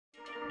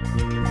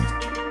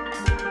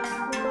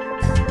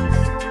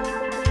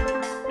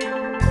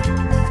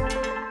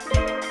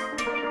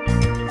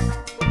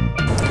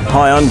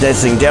Hi, I'm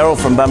Dazzling Darryl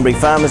from Bunbury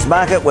Famers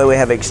Market, where we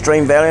have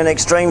extreme value and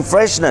extreme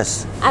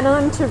freshness. And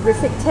I'm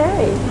Terrific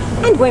Teri,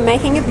 and we're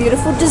making a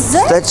beautiful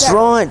dessert. That's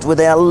right,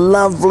 with our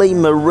lovely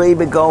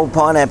Mariba Gold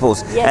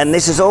pineapples. Yes. And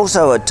this is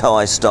also a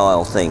Thai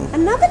style thing.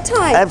 Another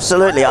Thai.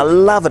 Absolutely, I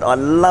love it. I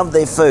love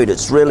their food.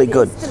 It's really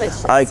good. It is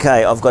delicious.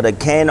 Okay, I've got a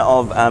can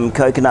of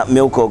coconut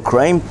milk or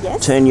cream.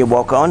 Yes. Turn your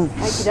wok on.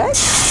 Okie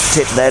doke.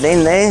 Tip that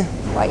in there.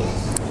 Wait.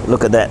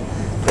 Look at that.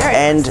 Very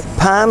and nice.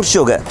 palm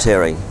sugar,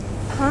 Terry.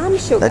 Palm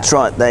sugar. That's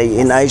right.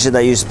 In Asia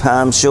they use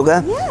palm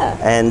sugar. Yeah.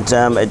 And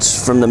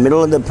it's from the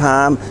middle of the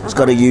palm. It's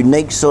got a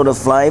unique sort of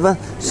flavour.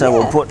 So Yeah.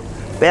 we'll put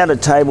about a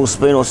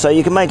tablespoon or so.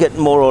 You can make it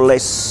more or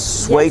less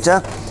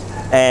sweeter.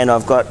 Yes. And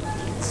I've got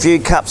a few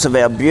cups of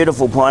our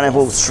beautiful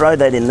pineapple. Throw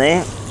that in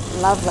there.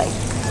 Lovely.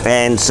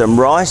 And some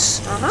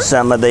rice.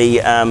 Some of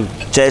the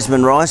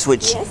jasmine rice,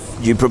 which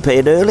you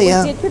prepared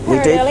earlier. We did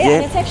prepare it earlier,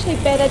 and it's actually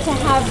better to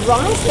have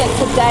rice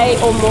that's a day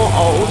or more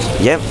old.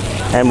 Yep.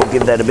 And we'll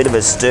give that a bit of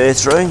a stir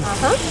through.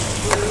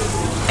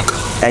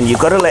 And you've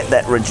got to let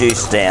that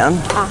reduce down.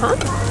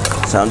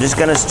 So I'm just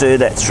going to stir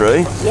that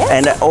through.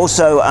 And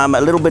also a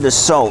little bit of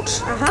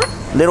salt.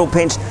 Little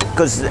pinch,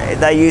 because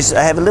they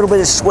have a little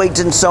bit of sweet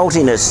and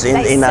saltiness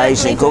in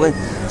Asian cooking.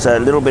 So a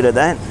little bit of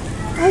that.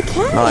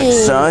 Okay. Like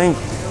so.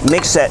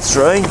 Mix that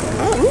through.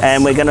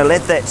 And we're going to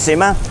let that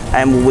simmer,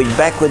 and we'll be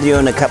back with you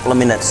in a couple of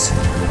minutes.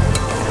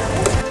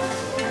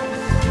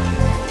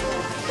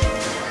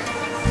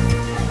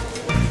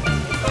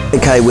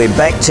 Okay, we're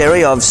back,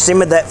 Terry. I've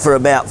simmered that for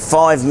about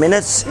 5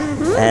 minutes,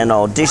 and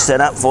I'll dish that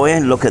up for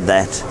you. Look at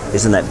that.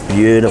 Isn't that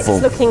beautiful?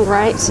 It's looking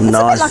great. It's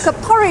nice. a bit like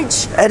a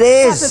porridge. It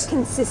is. Type of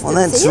consistency, well,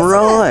 that's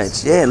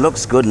right. Yeah, it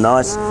looks good.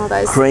 Nice,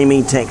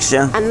 creamy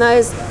texture. And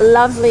those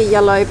lovely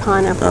yellow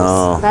pineapples.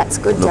 Oh, that's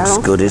good, Darryl.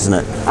 Looks good, isn't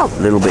it? Oh,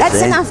 a little bit that's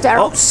there. Enough,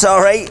 Darryl. Oh,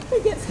 sorry.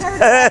 He gets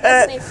carried away,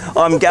 doesn't he?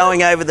 I'm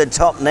going over the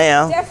top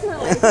now.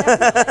 Definitely.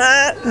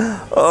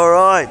 All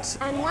right.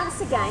 And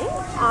once again,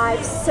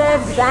 I've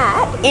served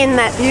that in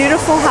that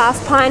beautiful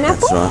half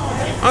pineapple. That's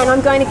right. And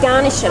I'm going to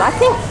garnish it. I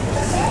think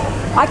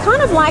I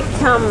kind of like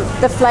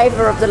the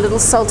flavour of the little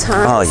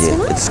sultanas. Oh yeah, you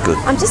know? it's good.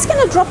 I'm just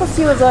going to drop a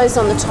few of those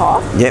on the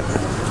top. Yep.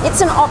 It's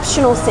an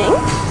optional thing.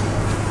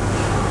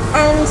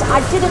 And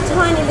I did a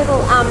tiny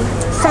little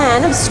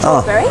fan of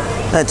strawberry.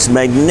 Oh, that's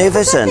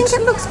magnificent. I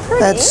think it looks pretty.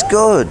 That's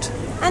good.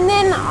 And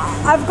then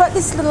I've got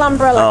this little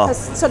umbrella to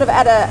sort of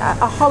add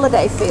a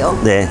holiday feel.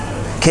 There.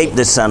 Keep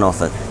the sun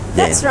off it.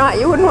 That's right.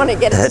 You wouldn't want to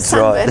get it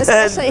sunburned,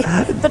 especially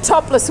the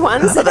topless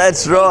ones.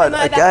 That's right.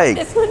 Okay.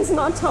 This one's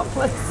not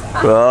topless.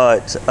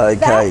 Right. Okay.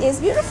 That is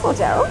beautiful,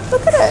 Darryl.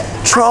 Look at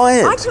it. Try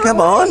it. Come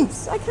on.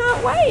 I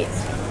can't wait.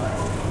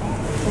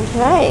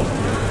 Okay.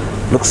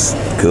 Looks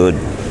good.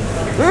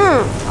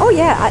 Oh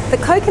yeah, the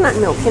coconut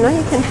milk. You know,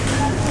 you can.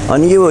 I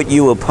knew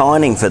you were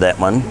pining for that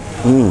one.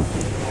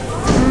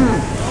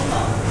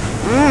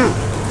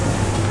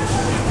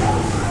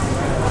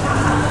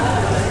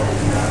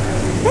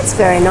 That's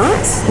very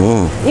nice.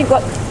 You've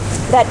got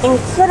that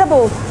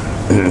incredible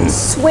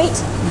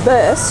sweet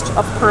burst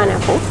of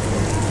pineapple,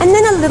 and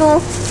then a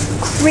little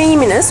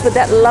creaminess with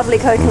that lovely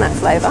coconut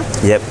flavour.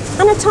 Yep.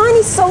 And a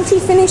tiny salty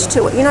finish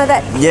to it. You know,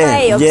 that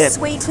play of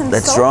sweet and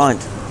That's salt. right.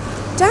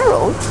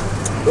 Darryl,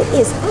 it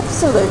is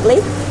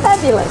absolutely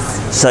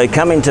fabulous. So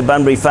come into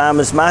Bunbury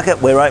Farmers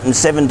Market. We're open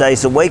 7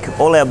 days a week.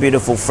 All our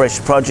beautiful fresh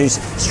produce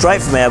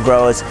straight from our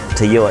growers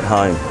to you at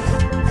home.